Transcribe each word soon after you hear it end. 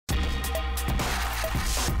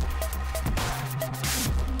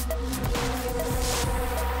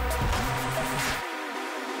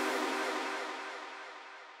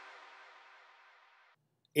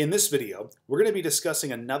In this video, we're going to be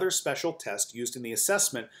discussing another special test used in the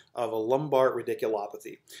assessment of a lumbar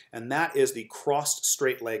radiculopathy, and that is the crossed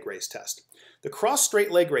straight leg raise test. The crossed straight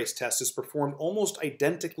leg raise test is performed almost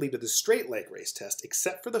identically to the straight leg raise test,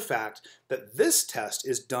 except for the fact that this test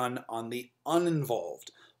is done on the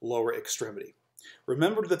uninvolved lower extremity.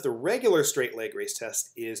 Remember that the regular straight leg raise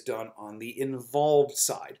test is done on the involved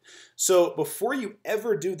side. So before you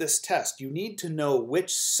ever do this test, you need to know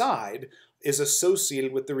which side is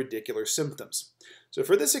associated with the radicular symptoms. So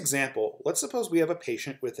for this example, let's suppose we have a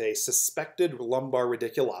patient with a suspected lumbar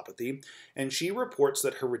radiculopathy, and she reports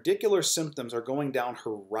that her radicular symptoms are going down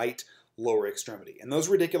her right lower extremity. And those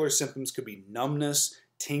radicular symptoms could be numbness,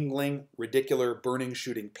 tingling, radicular burning,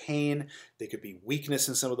 shooting pain. They could be weakness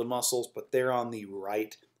in some of the muscles, but they're on the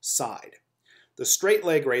right side. The straight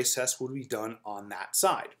leg raise test would be done on that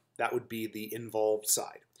side. That would be the involved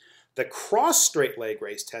side. The cross straight leg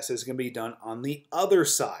raise test is going to be done on the other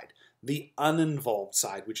side, the uninvolved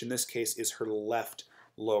side, which in this case is her left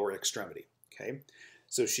lower extremity. Okay,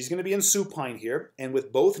 so she's going to be in supine here, and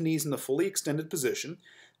with both knees in the fully extended position,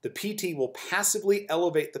 the PT will passively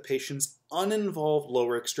elevate the patient's uninvolved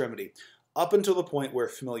lower extremity up until the point where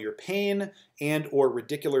familiar pain and or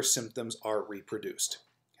radicular symptoms are reproduced.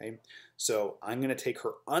 Okay, so I'm going to take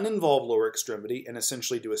her uninvolved lower extremity and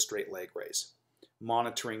essentially do a straight leg raise,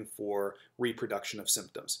 monitoring for reproduction of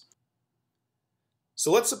symptoms.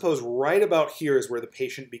 So let's suppose right about here is where the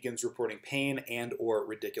patient begins reporting pain and or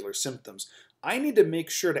radicular symptoms. I need to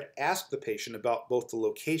make sure to ask the patient about both the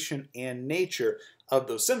location and nature of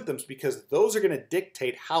those symptoms, because those are going to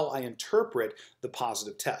dictate how I interpret the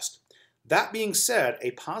positive test. That being said,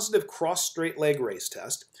 a positive cross straight leg raise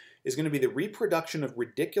test is going to be the reproduction of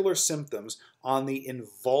radicular symptoms on the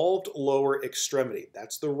involved lower extremity.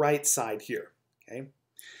 That's the right side here. Okay?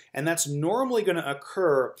 And that's normally going to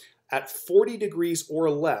occur at 40 degrees or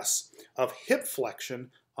less of hip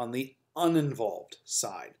flexion on the uninvolved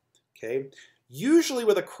side. Okay? Usually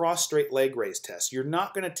with a cross straight leg raise test, you're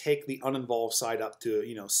not going to take the uninvolved side up to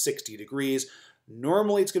 60 degrees.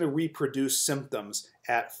 Normally it's going to reproduce symptoms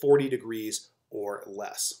at 40 degrees or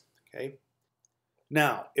less. Okay?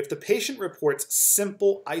 Now, if the patient reports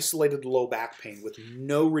simple isolated low back pain with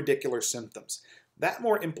no radicular symptoms, that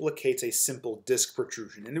more implicates a simple disc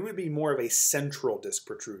protrusion, and it would be more of a central disc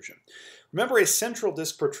protrusion. Remember, a central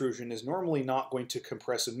disc protrusion is normally not going to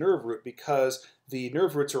compress a nerve root because the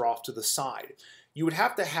nerve roots are off to the side. You would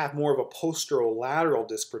have to have more of a posterolateral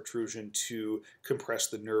disc protrusion to compress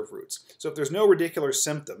the nerve roots. So if there's no radicular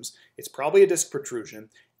symptoms, it's probably a disc protrusion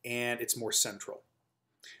and it's more central.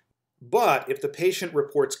 But if the patient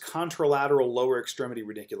reports contralateral lower extremity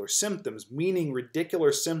radicular symptoms, meaning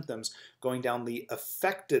radicular symptoms going down the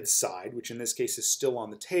affected side, which in this case is still on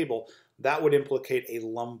the table, that would implicate a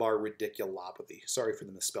lumbar radiculopathy. Sorry for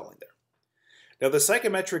the misspelling there. Now, the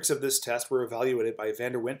psychometrics of this test were evaluated by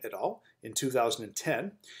Van der Wint et al. In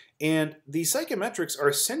 2010, and the psychometrics are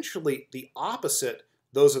essentially the opposite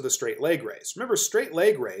those of the straight leg raise. Remember, straight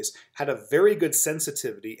leg raise had a very good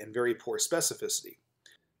sensitivity and very poor specificity.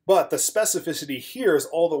 But the specificity here is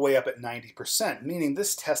all the way up at 90%, meaning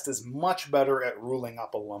this test is much better at ruling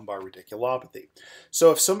up a lumbar radiculopathy.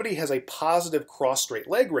 So if somebody has a positive cross straight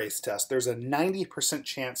leg raise test, there's a 90%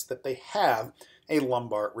 chance that they have a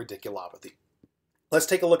lumbar radiculopathy. Let's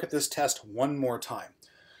take a look at this test one more time.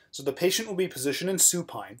 So the patient will be positioned in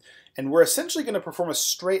supine, and we're essentially going to perform a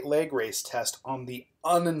straight leg raise test on the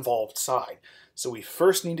uninvolved side. So we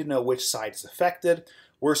first need to know which side is affected.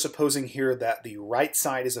 We're supposing here that the right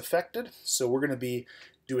side is affected, so we're going to be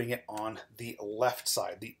doing it on the left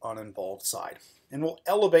side, the uninvolved side. And we'll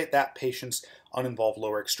elevate that patient's uninvolved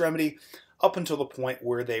lower extremity up until the point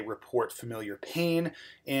where they report familiar pain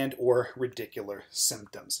and or radicular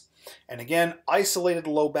symptoms. And again, isolated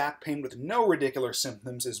low back pain with no radicular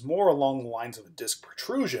symptoms is more along the lines of a disc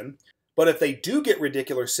protrusion. But if they do get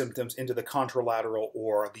radicular symptoms into the contralateral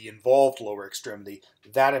or the involved lower extremity,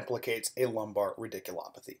 that implicates a lumbar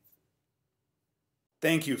radiculopathy.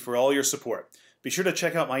 Thank you for all your support. Be sure to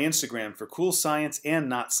check out my Instagram for cool science and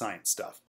not science stuff.